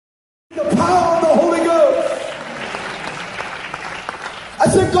The power of the Holy Ghost. I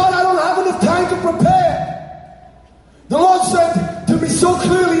said, God, I don't have enough time to prepare. The Lord said to me so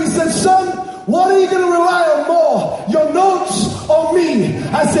clearly, He said, son, what are you going to rely on more? Your notes or me?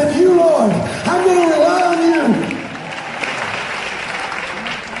 I said, you, Lord. I'm going to rely on you.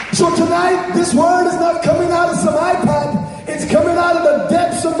 So tonight, this word is not coming out of some iPad. It's coming out of the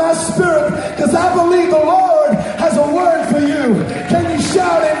depths of my spirit, because I believe the Lord has a word for you. Can you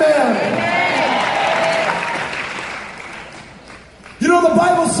shout amen? You know, the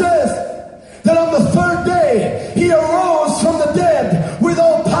Bible says that on the third day, He arose from the dead with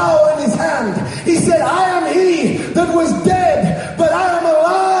all power in His hand. He said, I am He that was dead, but I am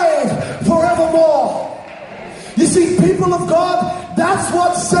alive forevermore. You see, people of God, that's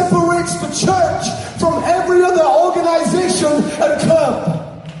what separates the church from every other organization and club.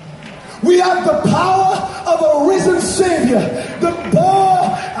 We have the power of a risen Savior.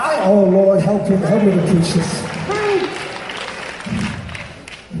 Oh Lord, help me to preach this.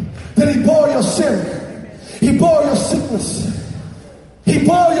 That He bore your sin. He bore your sickness. He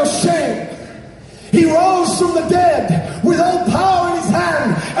bore your shame. He rose from the dead with all power in His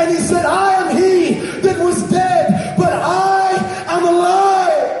hand. And He said, I am He that was dead, but I am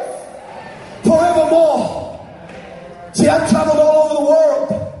alive forevermore. See, I've traveled all over the world.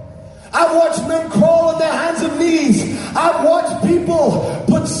 I've watched men crawl on their hands and knees. I've watched people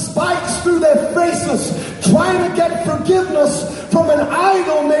put spikes through their faces trying to get forgiveness from an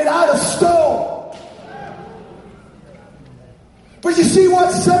idol made out of stone. But you see,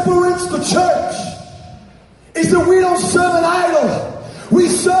 what separates the church is that we don't serve an idol. We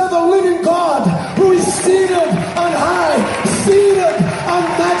serve a living God who is seated on high, seated on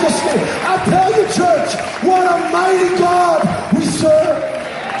majesty. I tell you, church, what a mighty God we serve.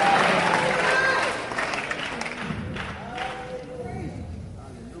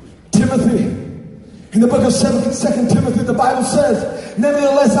 Timothy, in the book of 2 Timothy, the Bible says,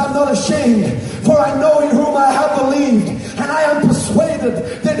 nevertheless, I'm not ashamed, for I know in whom I have believed, and I am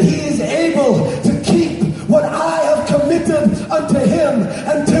persuaded that He is able to keep what I have committed unto Him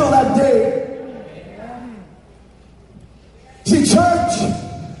until that day. See, church,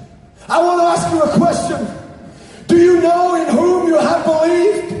 I want to ask you a question. Do you know in whom you have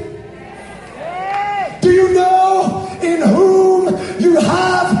believed? Do you know in whom you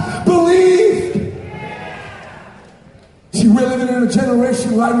have believed? See, we're living in a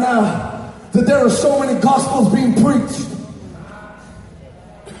generation right now that there are so many gospels being preached.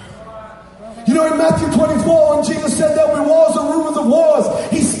 You know, in Matthew 24, when Jesus said there'll be wars and rumors of wars,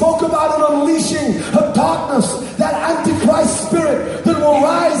 He spoke about an unleashing of darkness, that Antichrist spirit that will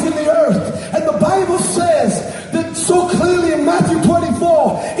rise in the earth. And the Bible says that so clearly in Matthew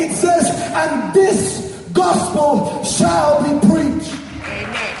 24, it says, and this gospel shall be preached.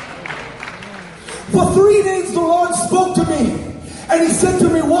 For 3 days the Lord spoke to me, and He said to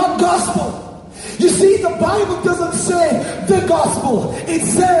me, what gospel? You see, the Bible doesn't say the gospel. It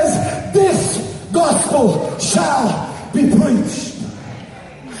says this gospel shall be preached.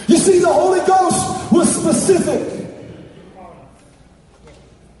 You see, the Holy Ghost was specific.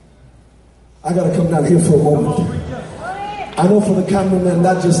 I got to come down here for a moment. I know for the cameraman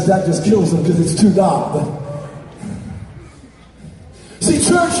that just kills them because it's too dark. But see,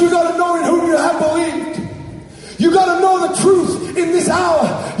 church, you got to know in whom you have believed. You got to know the truth in this hour.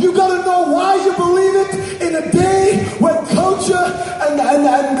 You got to know why you believe it in a day when culture and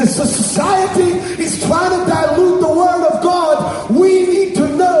the society is trying to dilute the Word of God. We need to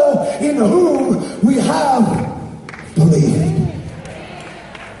know in whom we have believed.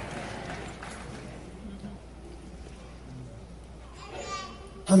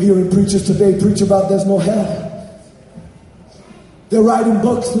 I'm hearing preachers today preach about there's no hell. They're writing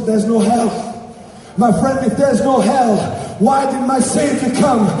books that there's no hell. My friend, if there's no hell, why did my Savior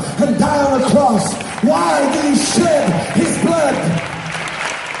come and die on a cross? Why did He shed His blood?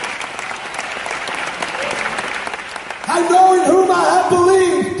 I know in whom I have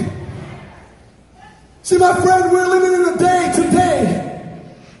believed. See, my friend, we're living in a day today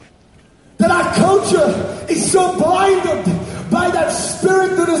that our culture is so blinded by that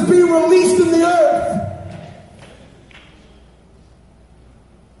spirit that is being released in the earth.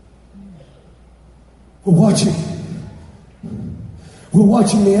 We're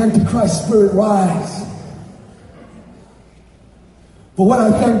watching the Antichrist spirit rise. But what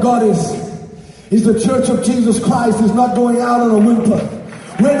I thank God is the Church of Jesus Christ is not going out on a whimper.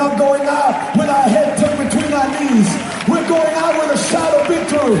 We're not going out with our head tucked between our knees. We're going out with a shout of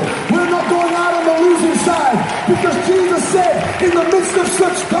victory. We're not going out on the losing side, because Jesus said, in the midst of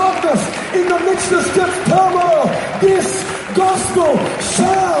such darkness, in the midst of such turmoil, this gospel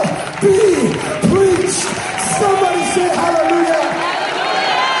shall be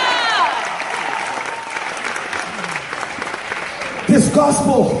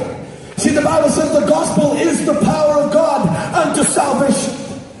gospel. See, the Bible says the gospel is the power of God unto salvation.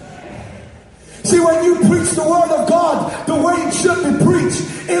 See, when you preach the word of God the way it should be preached,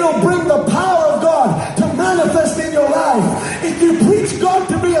 it'll bring the power of God to manifest in your life. If you preach God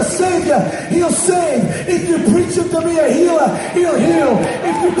to be a savior, he'll save. If you preach him to be a healer, he'll heal.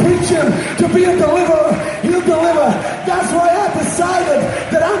 If you preach him to be a deliverer, he'll deliver. That's why I decided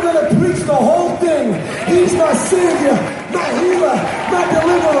that I'm going to preach the whole thing. He's my savior, my healer, my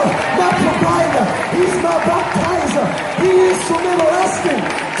deliverer, my provider. He's my baptizer. He is from everlasting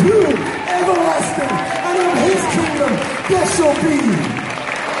to everlasting, and in his kingdom there shall be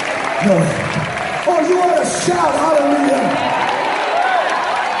no end. Oh, you ought to shout hallelujah.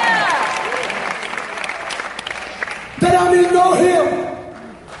 That I may know him,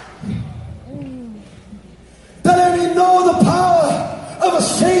 that I may know the power of a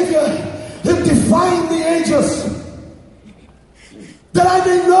savior that defined the ages, that I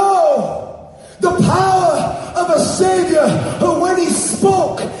may know the power of a savior who, when he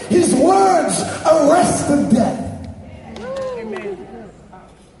spoke, his words arrested death. Amen.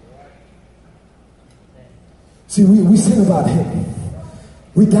 See, we sing about him.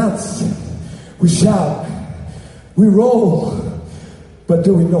 We dance. We shout. We roll. But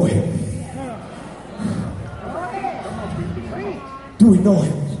do we know him? Do we know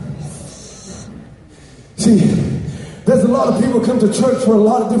him? See, there's a lot of people come to church for a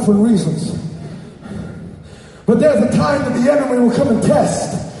lot of different reasons. But there's a time that the enemy will come and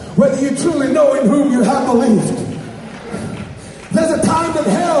test whether you truly know in whom you have believed. There's a time that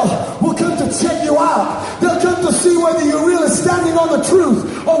hell will come to check you out. They'll come to see whether you're really standing on the truth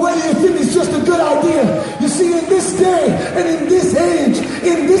or whether you think it's just a good idea. You see, in this day and in this age,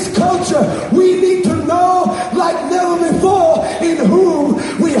 in this culture, we need to know like never before in whom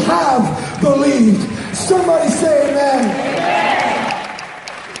we have believed. Somebody say amen.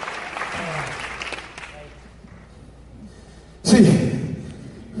 See,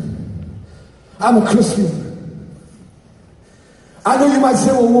 I'm a Christian. I know you might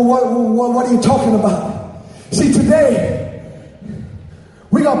say, well, what are you talking about? See, today,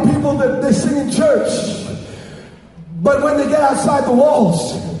 we got people that they sing in church, but when they get outside the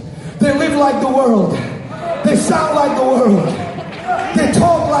walls, they live like the world. They sound like the world. They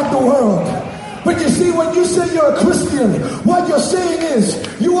talk like the world. But you see, when you say you're a Christian, what you're saying is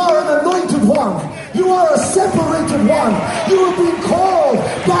you are an anointed one. You are a separated one. You are being called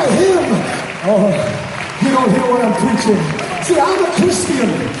by him. Oh, you don't hear what I'm preaching. See, I'm a Christian.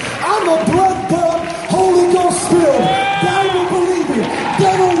 I'm a blood-bought, Holy Ghost-filled, Bible-believing,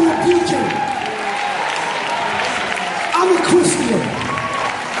 devil-rebuking. I'm a Christian.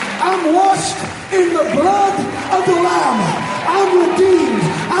 I'm washed in the blood of the Lamb. I'm redeemed.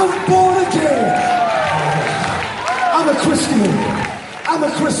 I'm born again. I'm a Christian. I'm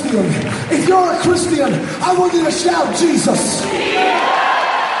a Christian. If you're a Christian, I want you to shout Jesus.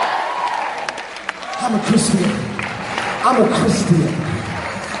 I'm a Christian. I'm a Christian.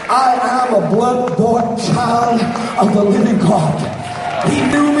 I am a blood-bought child of the living God. He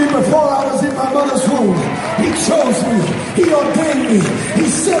knew me before I was in my mother's womb. He chose me. He ordained me. He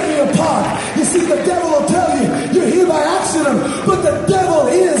set me apart. You see, the devil will tell you you're here by accident, but the devil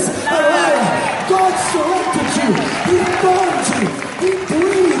is a liar. God selected you. He formed you. He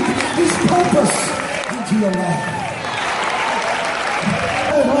breathed his purpose into your life.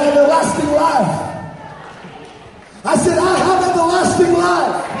 And my everlasting life. I said, I have everlasting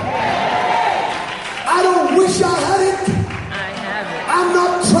life. I don't wish I had it. I have it. I'm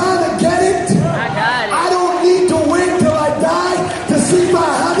not trying to get it. I got it. I don't need to wait till I die to see if I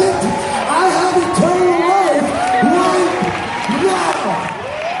have it. I have eternal life right now.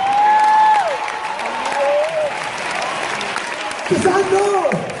 Because I know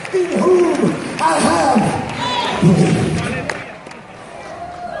in whom I have believed.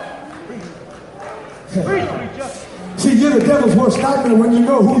 See, you're the devil's worst nightmare when you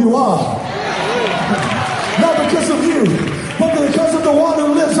know who you are. Not because of you, but because of the one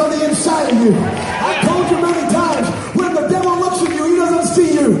who lives on the inside of you. I told you many times, when the devil looks at you, he doesn't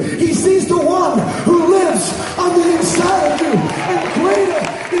see you. He sees the one who lives on the inside of you. And greater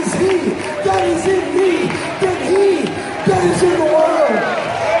is he that is in me than he that is in the world.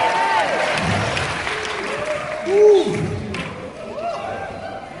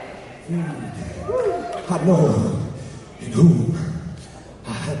 I know in whom I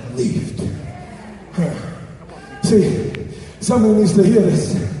have believed. See, somebody needs to hear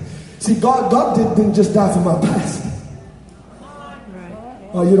this. See, God didn't just die for my past.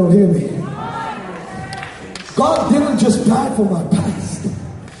 Oh, you don't hear me. God didn't just die for my past.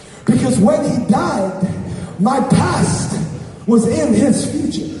 Because when he died, my past was in his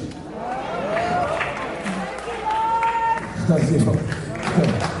future.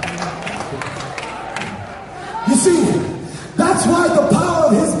 You see, that's why the power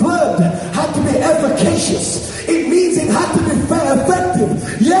of his blood had to be efficacious. It means it had to be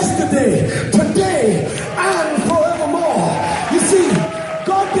effective yesterday, today, and forevermore. You see,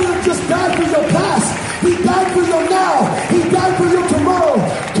 God didn't just die for your past. He died for your now. He died for your tomorrow.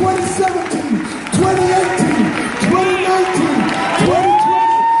 2017, 2018, 2019,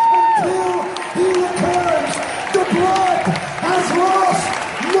 2020, until he returns. The blood has lost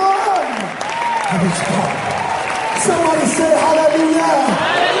none of its power. Somebody say hallelujah.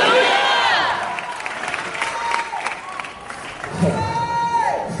 Hallelujah.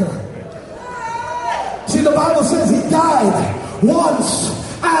 See, the Bible says he died once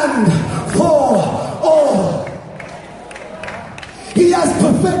and for all. He has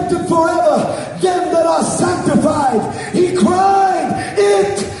perfected forever them that are sanctified. He cried,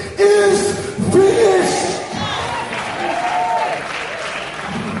 it is finished.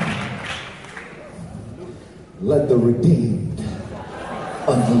 Let the redeemed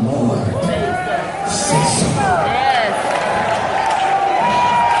of the Lord say so.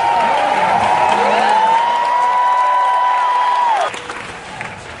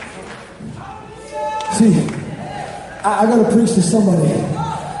 See, I gotta preach to somebody.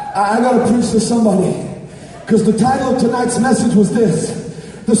 I gotta preach to somebody. Because the title of tonight's message was this.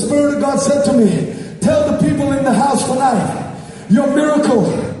 The Spirit of God said to me, tell the people in the house tonight, your miracle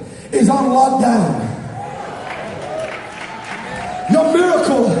is on lockdown. Your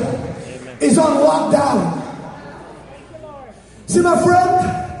miracle is on lockdown. See, my friend,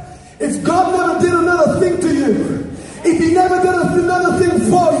 if God never did another thing to you, if he never did another thing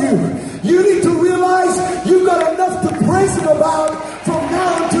for you, you need to realize you got enough to praise him about from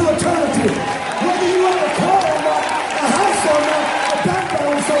now until eternity. Whether you have a car or not, a house or not, a bank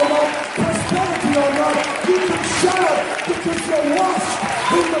balance or not, prosperity or not, you can shout because you're washed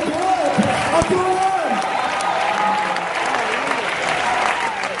in the blood of the Lamb.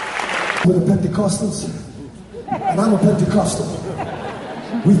 We're the Pentecostals, and I'm a Pentecostal.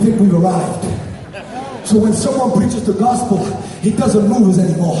 We think we've arrived. So when someone preaches the gospel, it doesn't move us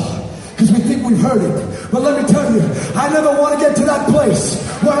anymore. Because we think we've heard it. But let me tell you, I never want to get to that place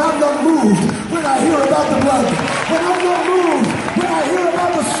where I'm not moved when I hear about the blood. When I'm not moved when I hear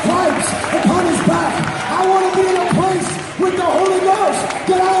about the stripes upon his back. I want to be in a place with the Holy Ghost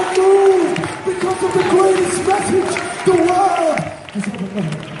that I'm moved because of the greatest message the world has ever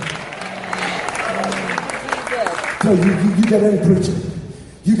known. Tell you get any preacher.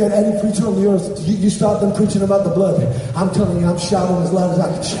 You get any preacher on the earth, you start them preaching about the blood. I'm telling you, I'm shouting as loud as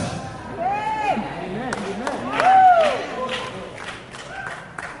I can shout.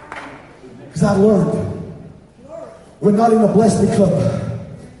 Because I've learned, we're not in a blessing club.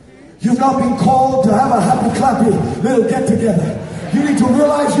 You've not been called to have a happy clappy little get together. You need to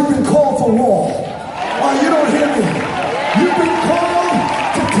realize you've been called for war. Oh, you don't hear me. You've been called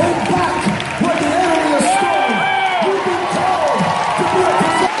to take back what the enemy has stolen. You've been called to be a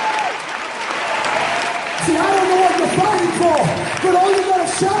possessor. See, I don't know what you're fighting for, but all you gotta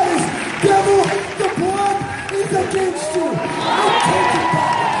shout is, devil, the blood is against you. I'll take it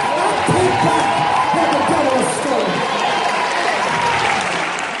back. I'll take back what the devil has stolen.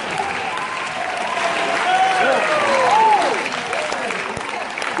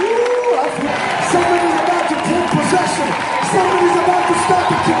 Somebody's about to take possession. Somebody's about to start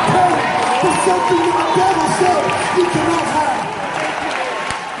to compare to something that the devil said you cannot have.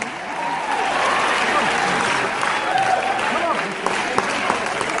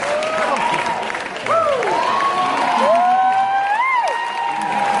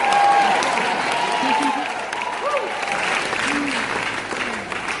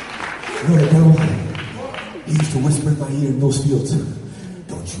 You know the devil? He used to whisper in my ear in those fields.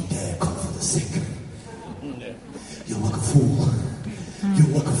 Don't you dare call for the sick. You look a fool. You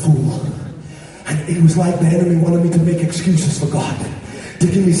look a fool. And it was like the enemy wanted me to make excuses for God, to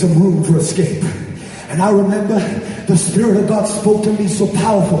give me some room for escape. And I remember the Spirit of God spoke to me so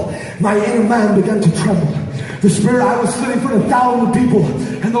powerful. My inner man began to tremble. The Spirit, I was sitting in front of thousands of people,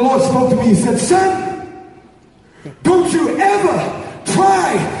 and the Lord spoke to me. He said, son, don't you ever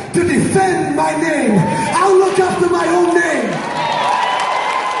try to defend my name. I'll look after my own name.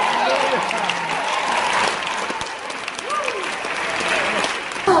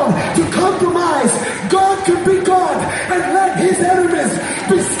 To compromise, God can be God and let his enemies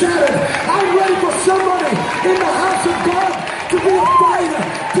be scattered. I'm ready for somebody in the house of God to be a fighter,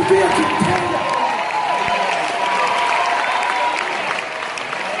 to be a contender.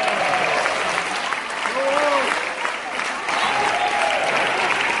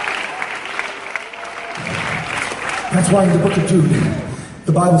 why in the book of Jude,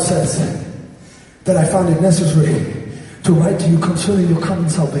 the Bible says that I found it necessary to write to you concerning your common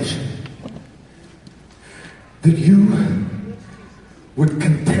salvation, that you would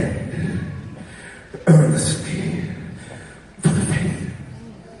contend earnestly for the faith.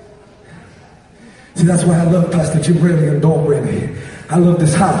 See, that's why I love Pastor Jim Raley and Dawn Raley. I love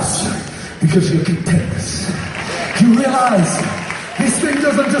this house because you're contentious. You realize this thing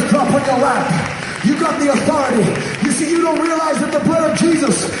doesn't just drop on your lap. You got the authority. You see, you don't realize that the blood of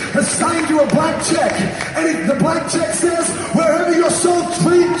Jesus has signed you a blank check. And the blank check says, wherever your soul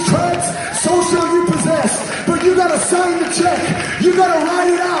treads, so shall you possess. But you got to sign the check. You got to write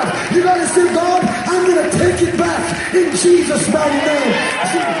it out. You got to say, God, I'm going to take it back in Jesus' mighty name.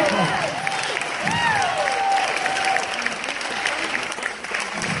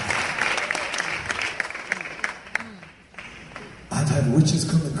 I've had witches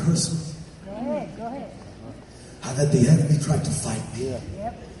come and curse me. Go ahead. I've had the enemy try to fight me.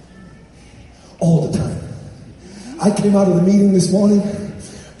 Yep. All the time. I came out of the meeting this morning,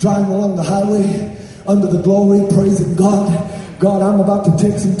 driving along the highway, under the glory, praising God. God, I'm about to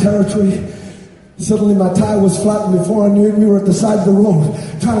take some territory. Suddenly my tire was flat, and before I knew it, we were at the side of the road,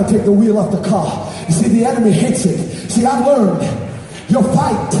 trying to take the wheel off the car. You see, the enemy hates it. See, I've learned your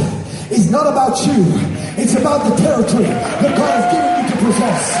fight is not about you. It's about the territory that God has given you to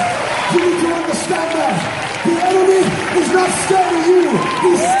possess. You need to understand that. The enemy is not scared of you.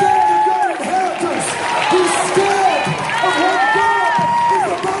 He's scared of your inheritance. He's scared of what God is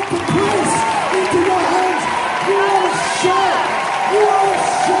about to place into your hands. You are a shout. You are a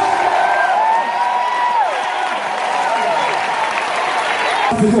shout.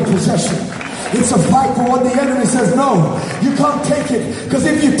 For your possession. It's a fight for what the enemy says. No, you can't take it. Because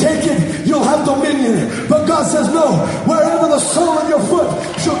if you take it, you'll have dominion. But God says no. Wherever the sole of your foot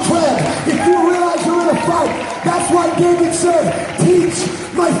shall tread, if you realize you're in a fight, that's why David said, teach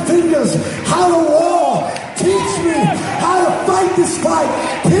my fingers how to war. Teach me how to fight this fight.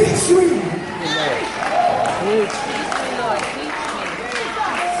 Teach me.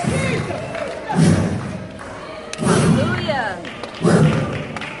 Hallelujah.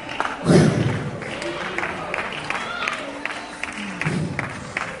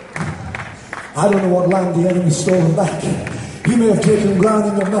 I don't know what land the enemy stolen back. He may have taken ground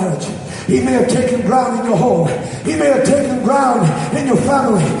in your marriage. He may have taken ground in your home. He may have taken ground in your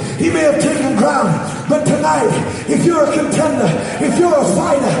family. He may have taken ground. But tonight, if you're a contender, if you're a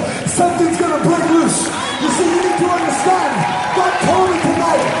fighter, something's going to break loose. You see, you need to understand. God told me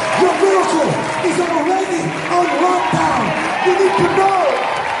tonight, your miracle is already on lockdown. You need to know.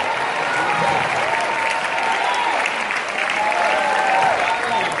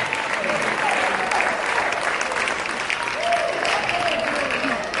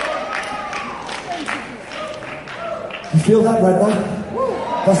 You feel that right now?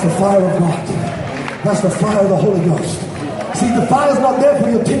 That's the fire of God. That's the fire of the Holy Ghost. See, the fire's not there for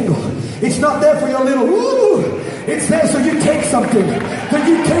your tingle. It's not there for your little woo. It's there so you take something. That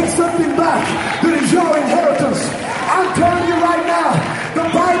you take something back that is your inheritance. I'm telling you right now, the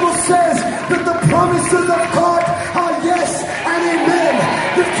Bible says that the promises of God are yes and amen.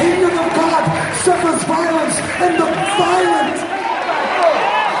 The kingdom of God suffers violence, and the violent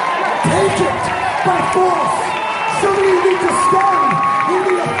take it by force. Some of you need to stand in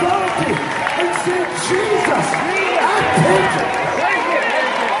the authority and say, Jesus, I take it.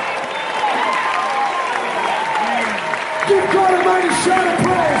 Give God a mighty shout of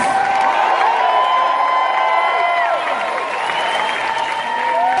praise.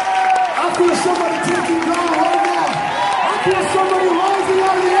 I feel somebody taking ground right now. I feel somebody rising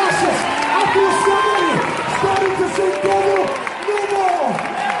out of the ashes. I feel somebody starting to say, devil, no more.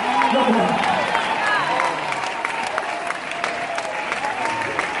 No more.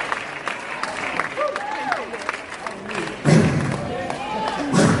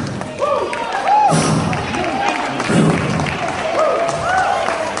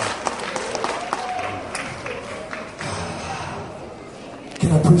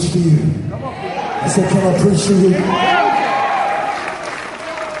 To you. I said, can I preach to you?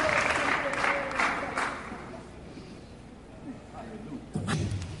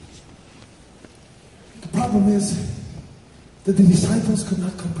 The problem is that the disciples could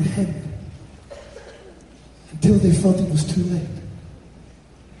not comprehend until they felt it was too late.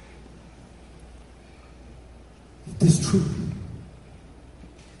 This truth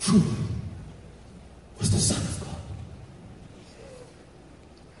was the Son of God.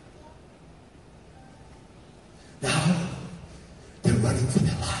 Now, they're running for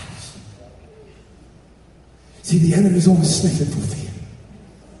their lives. See, the enemy's always sniffing for fear.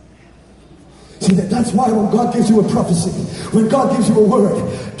 See, that's That's why when God gives you a prophecy, when God gives you a word,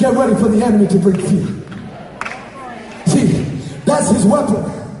 get ready for the enemy to bring fear. See, that's his weapon.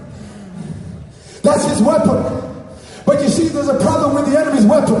 That's his weapon. But you see, there's a problem with the enemy's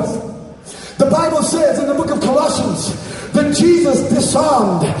weapons. The Bible says in the book of Colossians that Jesus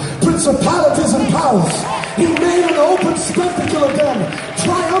disarmed principalities and powers. He made an open spectacle of them,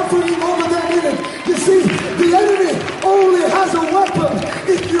 triumphing over them in it. You see, the enemy only has a weapon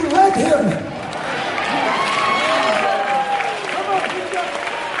if you let him.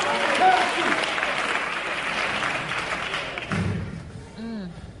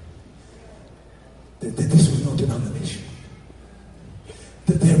 This was no denomination.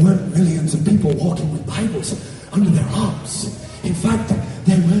 There weren't millions of people walking with Bibles under their arms. In fact,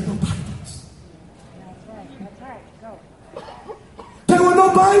 there were no Bibles. That's right. Go. There were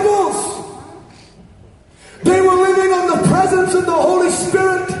no Bibles. They were living on the presence of the Holy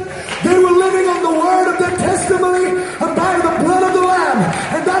Spirit. They were living on the word of their testimony and by the blood of the Lamb.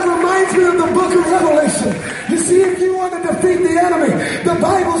 And that reminds me of the book of Revelation. You see, if you want to defeat the enemy, the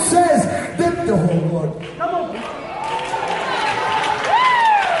Bible says that the whole Lord. Come on.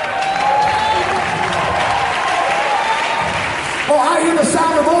 Oh, I hear the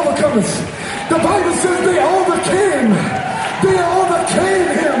sound of overcomers. The Bible says they overcame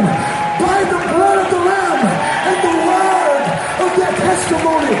him by the blood of the Lamb and the word of their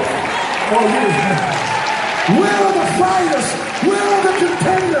testimony. Oh, yeah. Where are the fighters? Where are the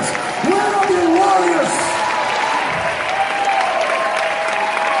contenders? Where are the warriors?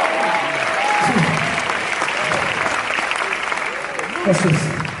 That's this.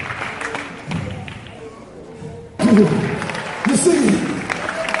 You see,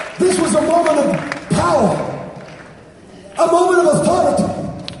 this was a moment of power, a moment of authority,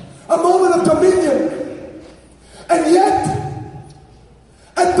 a moment of dominion. And yet,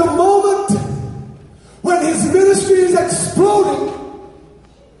 at the moment when his ministry is exploding,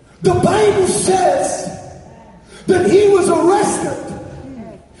 the Bible says that he was arrested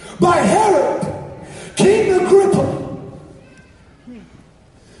by Herod, King Agrippa.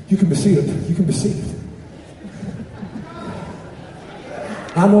 You can be seated. You can be seated.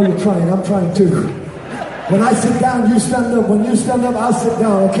 I know you're trying. I'm trying too. When I sit down, you stand up. When you stand up, I'll sit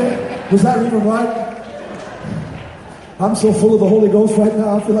down, okay? Was that even right? I'm so full of the Holy Ghost right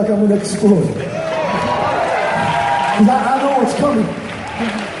now, I feel like I'm going to explode. Because I know what's coming.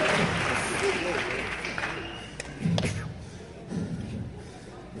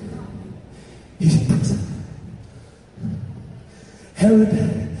 He's in prison.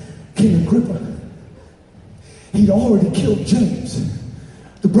 Herod, King Agrippa, he'd already killed James,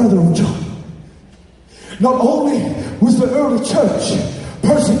 the brother of John. Not only was the early church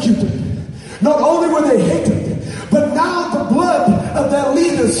persecuted, not only were they hated, but now the blood of their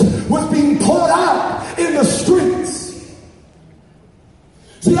leaders was being poured out in the streets.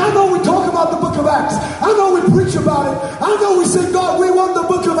 See, I know we talk about the book of Acts. I know we preach about it. I know we say, God, we want the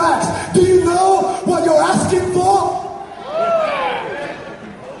book of Acts. Do you know what you're asking for?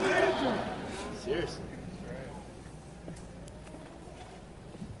 Seriously.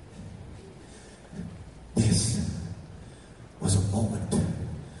 This was a moment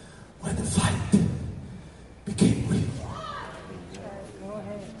when the fight became real.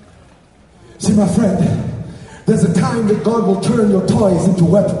 See, my friend, there's a time that God will turn your toys into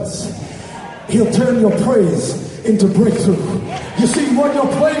weapons. He'll turn your praise into breakthrough. You see, what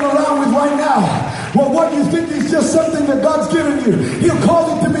you're playing around with right now, well, what you think is just something that God's given you, he'll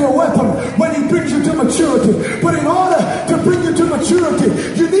cause it to be a weapon when he brings you to maturity. But in order to bring you to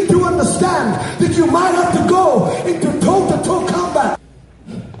maturity, you need to understand that you might have to go into toe-to-toe combat.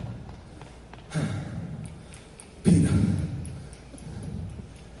 Peter,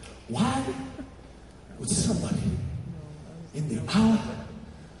 why would somebody in the hour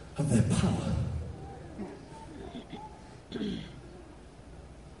of their power be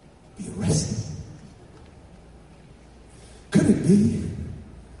arrested? Could it be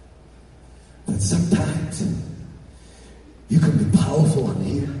that sometimes you can be powerful on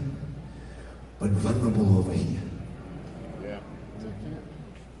here, but vulnerable over here? Yeah.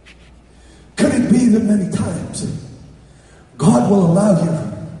 Could it be that many times God will allow you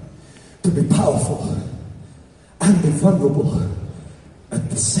to be powerful and be vulnerable at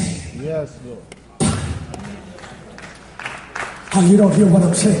the same? Yes, Lord. Oh, you don't hear what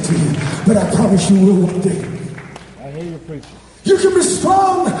I'm saying to you, but I promise you will one day. I hear you preaching. You can be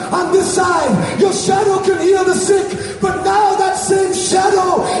strong on this side. Your shadow can heal the sick, but now that same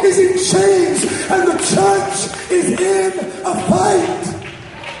shadow is in chains and the church is in a fight.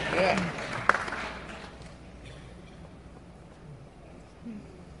 Yeah.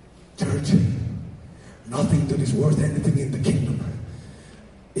 Church,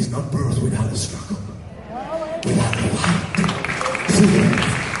 not birthed without a struggle, without a fight. See,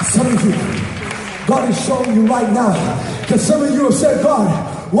 some of you, God is showing you right now, because some of you have said, God,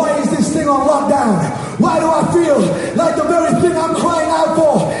 why is this thing on lockdown? Why do I feel like the very thing I'm crying out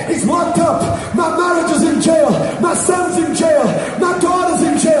for is locked up? My marriage is in jail. My son's in jail. My daughter's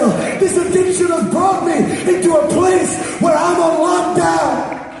in jail. This addiction has brought me into a place where I'm on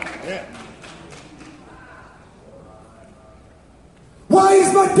lockdown. Why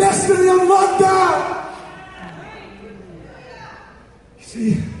is my destiny on lockdown? You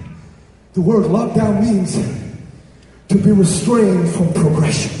see, the word lockdown means to be restrained from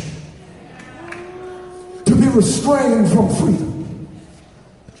progression, to be restrained from freedom.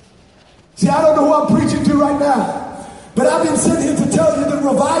 See, I don't know who I'm preaching to right now, but I've been sent here to tell you that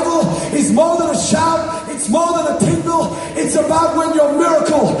revival is more than a shout, it's more than a tingle, it's about when your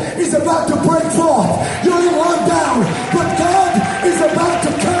miracle is about to break forth. You're in lockdown, but God is about to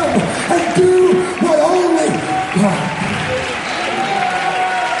come and do what only God.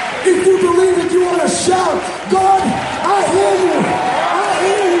 If you believe it, you want to shout, God, I hear you. I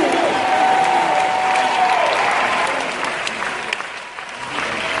hear you.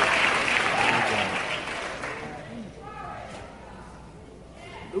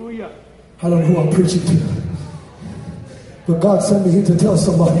 Hallelujah. I don't know who I'm preaching to, but God sent me here to tell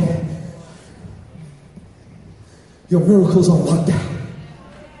somebody, your miracle's on lockdown.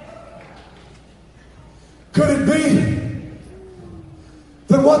 Could it be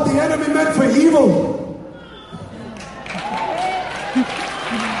that what the enemy meant for evil,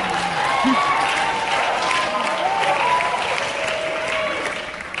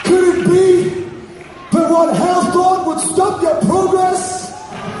 could it be that what hell thought would stop your progress,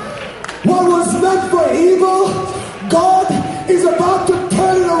 what was meant for evil, God is about to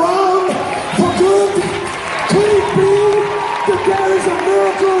turn it around for good? Could it be that there is a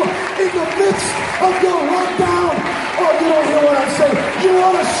miracle in the midst of your lockdown? Oh, you don't hear what I'm saying. You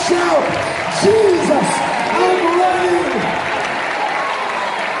want to shout, Jesus, I'm ready.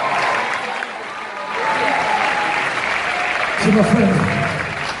 See, my friend,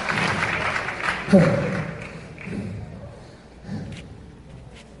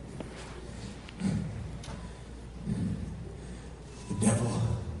 the devil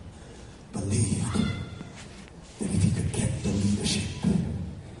believed that if he could get the leadership,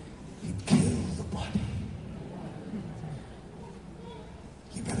 he'd kill the body.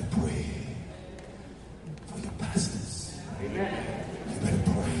 You better pray for your pastors. Amen. You better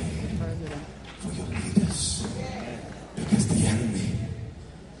pray for your leaders, because the enemy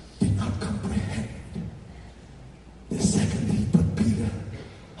did not comprehend the second he put Peter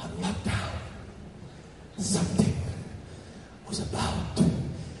on lockdown, something was about to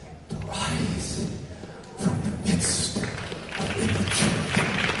rise from the midst of immaturity.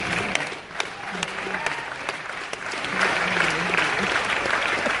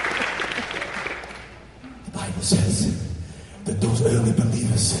 The Bible says that those early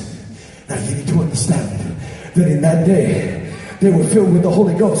believers, now you need to understand that in that day they were filled with the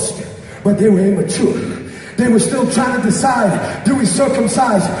Holy Ghost, but they were immature. They were still trying to decide, do we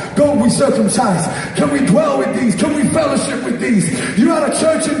circumcise? Don't we circumcise? Can we dwell with these? Can we fellowship with these? You had a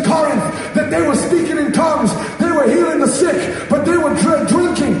church in Corinth that they were speaking in tongues. They were healing the sick, but they were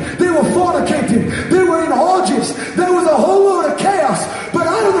drinking. They were fornicating. They were in orgies. There was a whole load of chaos. But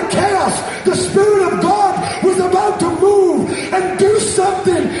out of the chaos, the Spirit of God was about to move and do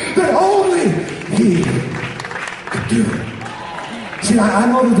something that only He could do. See, I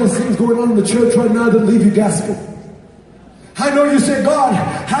know that there's things going on in the church right now that leave you gasping. I know you say, God,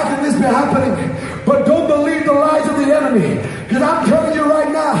 how can this be happening? But don't believe the lies of the enemy. Because I'm telling you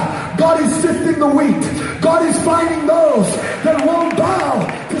right now, God is sifting the wheat. God is finding those that won't bow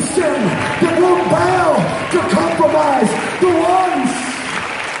to sin, that won't bow to compromise, the ones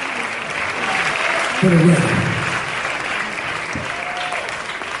that are ready.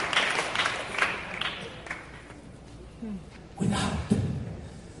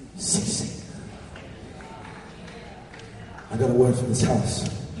 I got a word from this house.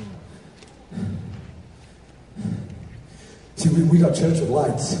 See, we got church with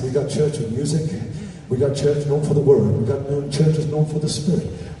lights. We got church with music. We got church known for the word. We got churches known for the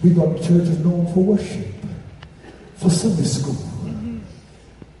spirit. We got churches known for worship, for Sunday school.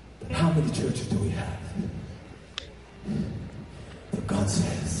 But how many churches do we have? But God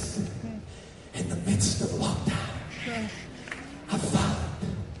says, in the midst of lockdown, I found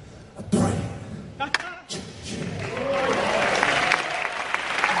a praying church.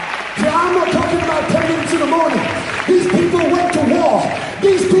 I'm not talking about 10 minutes in the morning. These people went to war.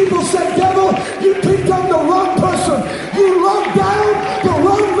 These people said, devil, you picked up the wrong person. You locked down the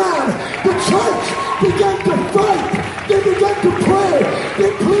wrong man.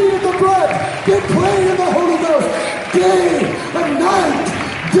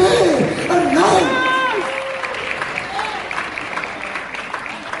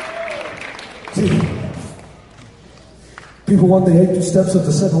 See, people want the 8 steps of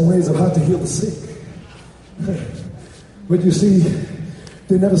the 7 ways of how to heal the sick. But you see,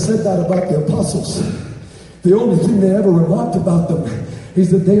 they never said that about the apostles. The only thing they ever remarked about them is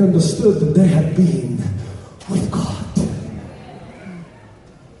that they understood that they had been with God.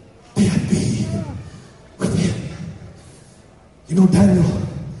 They had been with Him. You know, Daniel,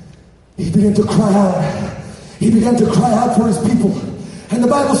 he began to cry out. He began to cry out for his people. And the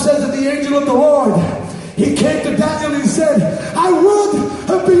Bible says that the angel of the Lord, he came to Daniel and he said, I would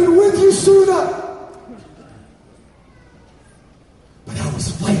have been with you sooner. But I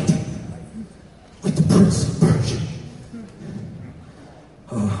was fighting with the prince of Persia.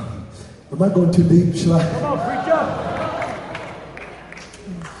 Am I going too deep? Shall I? Come on, preach up.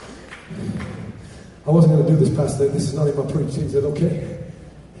 I wasn't going to do this, Pastor. This is not in my preaching. Is it okay?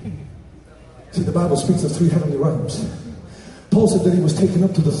 See, the Bible speaks of 3 heavenly realms. Paul said that he was taken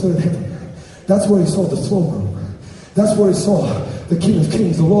up to the 3rd heaven. That's where he saw the throne room. That's where he saw the King of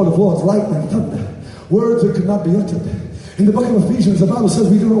Kings, the Lord of Lords, lightning, thunder, words that could not be uttered. In the book of Ephesians, the Bible says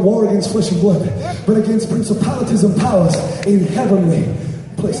we do not war against flesh and blood, but against principalities and powers in heavenly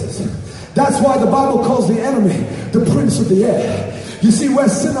places. That's why the Bible calls the enemy the prince of the air. You see, where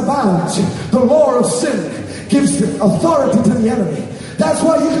sin abounds, the law of sin gives authority to the enemy. That's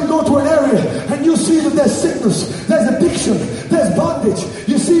why you can go to an area and you see that there's sickness, there's addiction, there's bondage.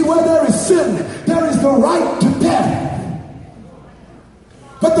 You see, where there is sin, there is the right to death.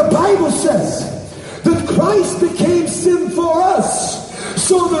 But the Bible says that Christ became sin for us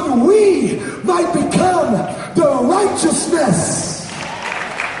so that we might become the righteousness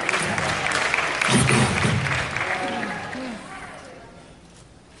of God.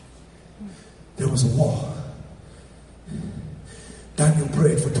 There was a war. Daniel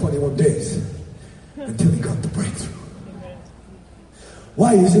prayed for 21 days until he got the breakthrough.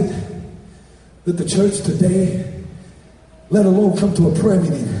 Why is it that the church today, let alone come to a prayer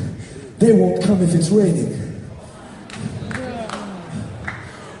meeting, they won't come if it's raining?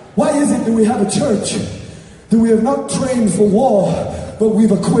 Why is it that we have a church that we have not trained for war, but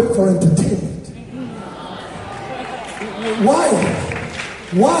we've equipped for entertainment? Why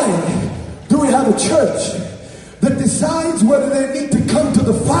do we have a church that decides whether they need to come to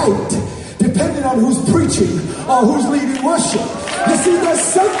the fight depending on who's preaching or who's leading worship? You see, there's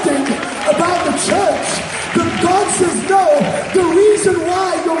something about the church that God says, no, the reason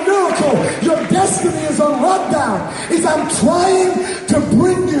why your miracle, your destiny is on lockdown is I'm trying to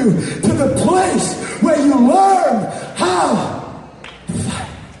bring you to the place where you learn how to fight.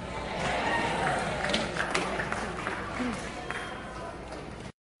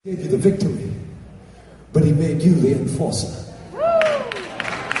 He gave you the victory, but he made you the enforcer.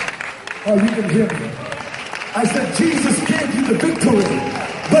 Oh, you can hear me. I said Jesus gave you the victory,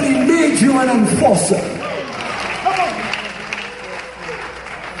 but he made you an enforcer.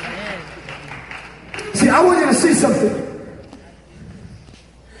 See, I want you to see something.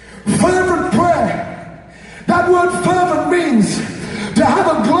 Fervent prayer. That word fervent means to have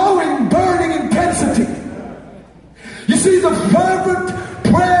a glowing, burning intensity. You see, the fervent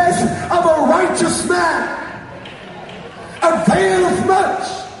prayers of a righteous man availeth much.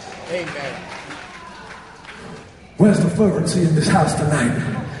 Amen. Where's the fervency in this house tonight?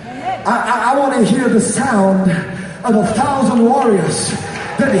 I want to hear the sound of 1,000 warriors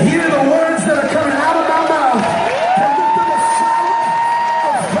that hear the words that are coming out of my mouth. That lift up a shout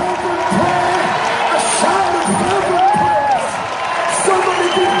of fervent prayer, a shout of fervent praise. Somebody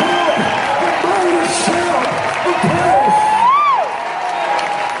give God the mighty shout of praise.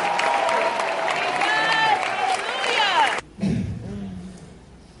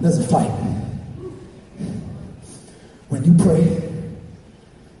 There's a fight. When you pray,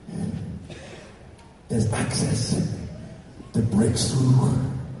 there's access that breaks through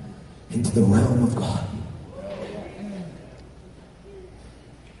into the realm of God.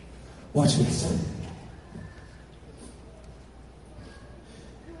 Watch this.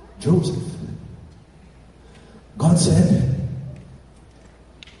 Joseph, God said,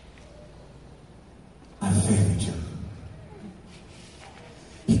 I favored you.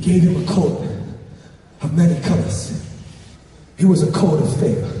 He gave him a coat of many colors. It was a coat of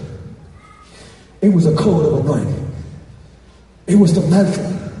favor. It was a coat of anointing. It was the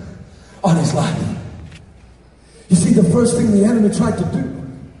mantle on his life. You see, the first thing the enemy tried to do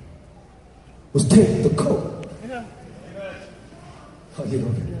was take the coat. Oh, you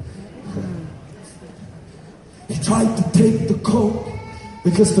know. He tried to take the coat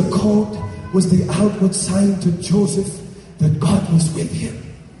because the coat was the outward sign to Joseph that God was with him.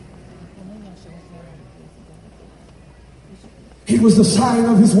 He was the sign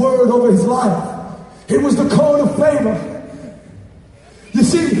of his word over his life. It was the code of favor. You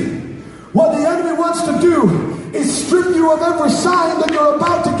see, what the enemy wants to do is strip you of every sign that you're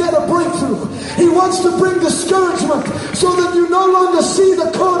about to get a breakthrough. He wants to bring discouragement so that you no longer see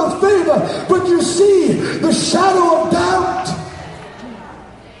the code of favor, but you see the shadow of doubt.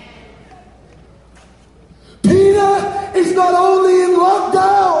 Peter is not only in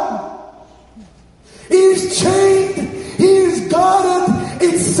lockdown, he's chained, he is guarded.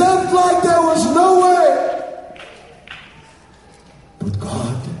 It seemed like there was no way. But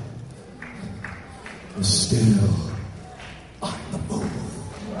God was still on the move.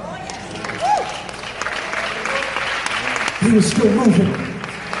 He was still moving.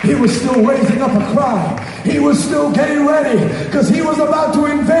 He was still raising up a cry. He was still getting ready because he was about to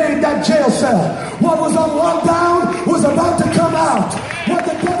invade that jail cell. What was on lockdown was about to come out. What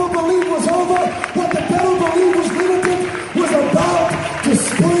the devil believed was over, what the devil believed was limited, was about to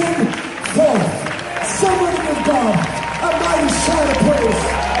spring forth. Somebody give God a mighty shout of praise.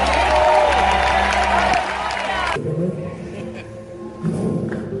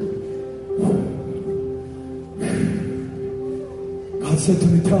 God said to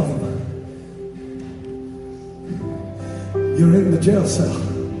me, tell them, you're in the jail cell.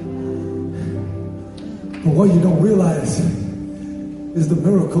 But what you don't realize is the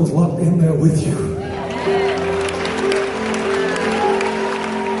miracle's locked in there with you. You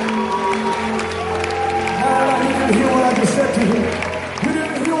didn't hear what I just said to you. You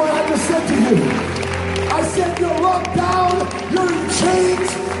didn't hear what I just said to you. I said you're locked down, you're in chains,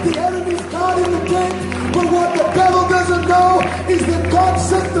 the enemy's guarding the gate. But what the devil doesn't know is that God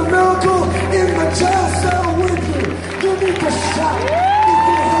sent the miracle in the jail cell with you. You need to shout if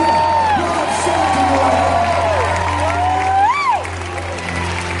you hear what I'm saying to you right now.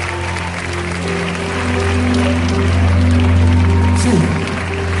 See,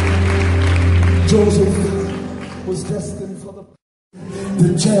 Joseph was destined for the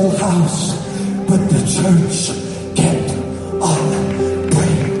jailhouse, but the church kept on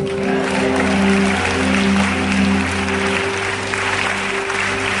praying.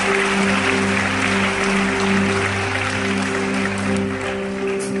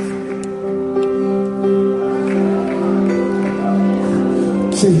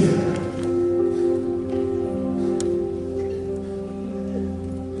 See,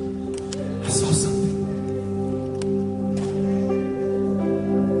 I saw something.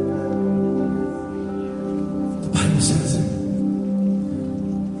 The Bible says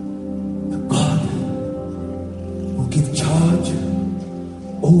that God will give charge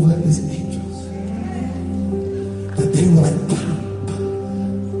over his angels, that they will encamp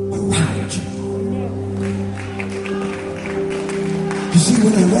around you. You see,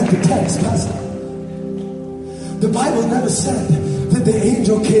 when I read the text, Pastor, the Bible never said that the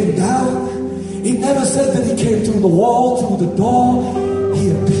angel came down. It never said that he came through the wall, through the door.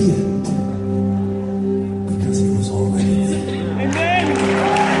 He appeared because he was already there. Amen.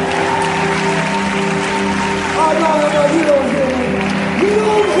 Oh, no, you don't hear me. You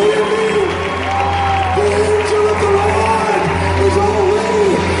don't hear me. The angel of the Lord is already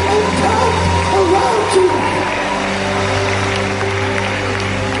encamped around you.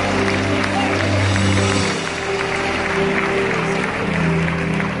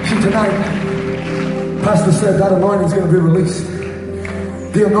 Tonight, Pastor said that anointing is going to be released.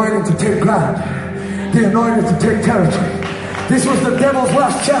 The anointing to take ground. The anointing to take territory. This was the devil's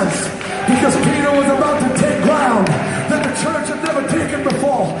last chance because Peter was about to take ground that the church had never taken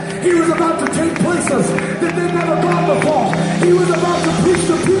before. He was about to take places that they'd never gone before. He was about to preach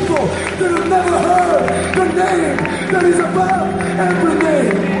to people that had never heard the name that is above every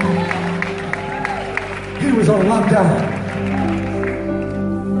name. He was on lockdown.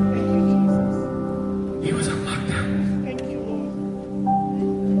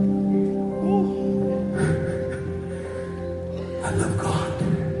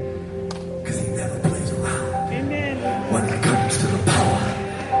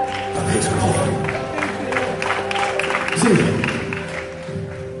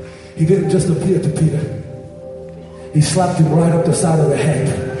 He didn't just appear to Peter. He slapped him right up the side of the head.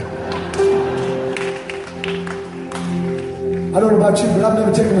 I don't know about you, but I've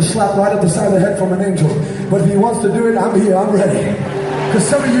never taken a slap right up the side of the head from an angel. But if he wants to do it, I'm here, I'm ready. Because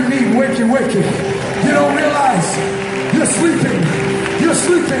some of you need wakey wakey. You don't realize you're sleeping. You're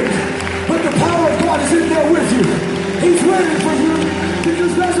sleeping. But the power of God is in there with you. He's waiting for you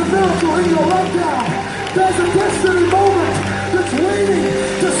because there's a miracle in your lockdown. There's a destiny moment that's waiting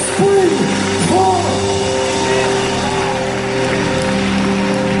to spring forth.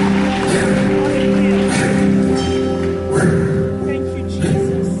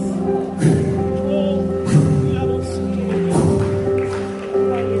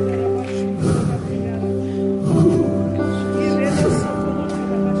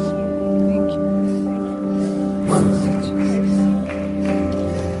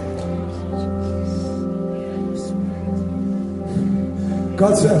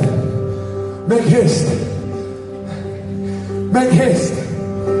 God said, make haste. Make haste.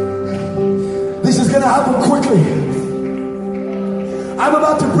 This is going to happen quickly. I'm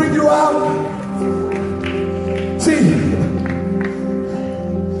about to bring you out. See,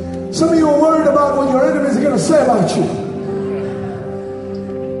 some of you are worried about what your enemies are going to say about you.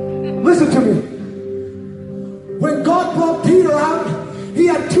 Listen to me. When God brought Peter out, he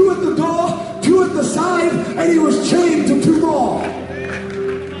had 2 at the door, 2 at the side, and he was chained to 2 more.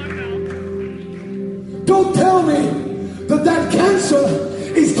 Don't tell me that cancer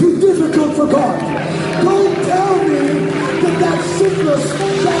is too difficult for God. Don't tell me that sickness,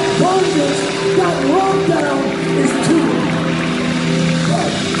 that bondage, that lockdown is too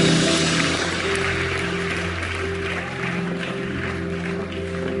hard.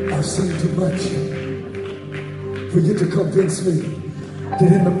 I've seen too much for you to convince me that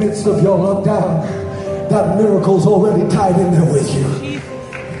in the midst of your lockdown, that miracle's already tied in there with you.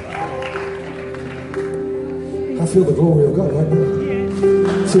 I feel the glory of God right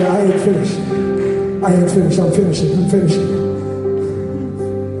now. See, I ain't finished. I ain't finished. I'm finishing. I'm finishing.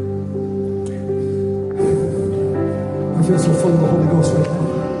 I feel so full of the Holy Ghost right now.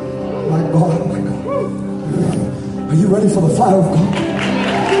 My God, my God. Are you ready for the fire of God?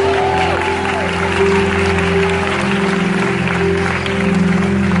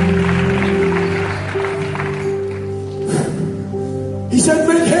 He said,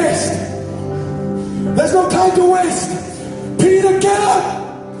 make haste. There's no time to waste. Peter, get up.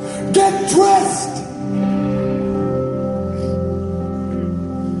 Get dressed.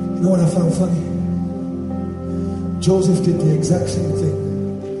 You know what I found funny? Joseph did the exact same thing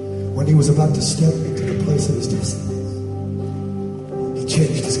when he was about to step into the place of his destiny. He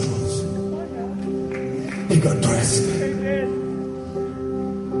changed his clothes. He got dressed.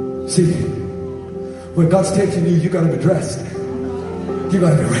 See, where God's taking you, you got to be dressed. You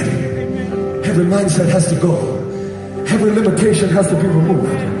got to be ready. Every mindset has to go. Every limitation has to be removed.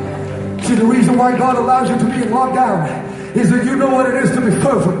 See, the reason why God allows you to be in lockdown is that you know what it is to be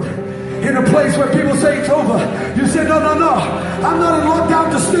fervent. In a place where people say it's over, you say, no, no, no. I'm not in lockdown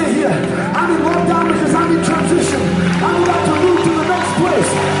to stay here. I'm in lockdown because I'm in transition. I'm about to move to the next place.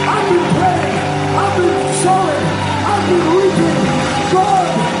 I've been praying. I've been sowing. I've been reaping. God,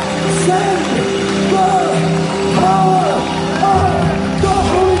 send the power of the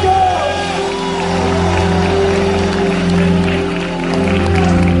Holy Ghost.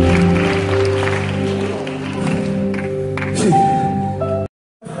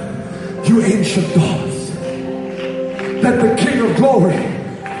 You ancient doors, that the King of Glory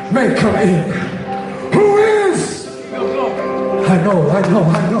may come in. Who is? I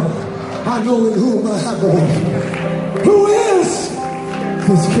know in whom I have believed. Who is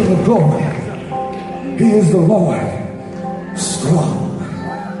this King of Glory? He is the Lord, strong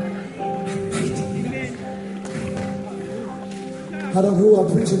and mighty. I don't know who I'm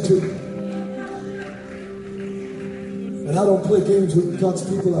preaching to. And I don't play games with God's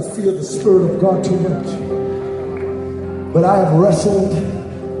people. I feel the Spirit of God too much. But I have wrestled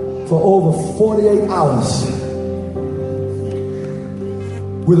for over 48 hours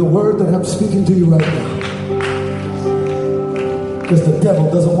with a word that I'm speaking to you right now. Because the devil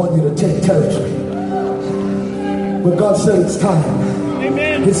doesn't want you to take territory. But God said it's time.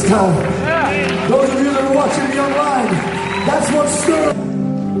 Amen. It's time. Yeah. Those of you that are watching me online, that's what's stirring.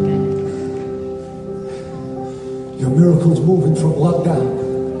 Your miracle's moving from lockdown.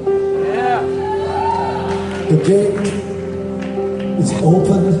 Yeah. The gate is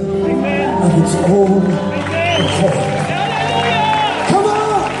open. Amen. Of its own accord.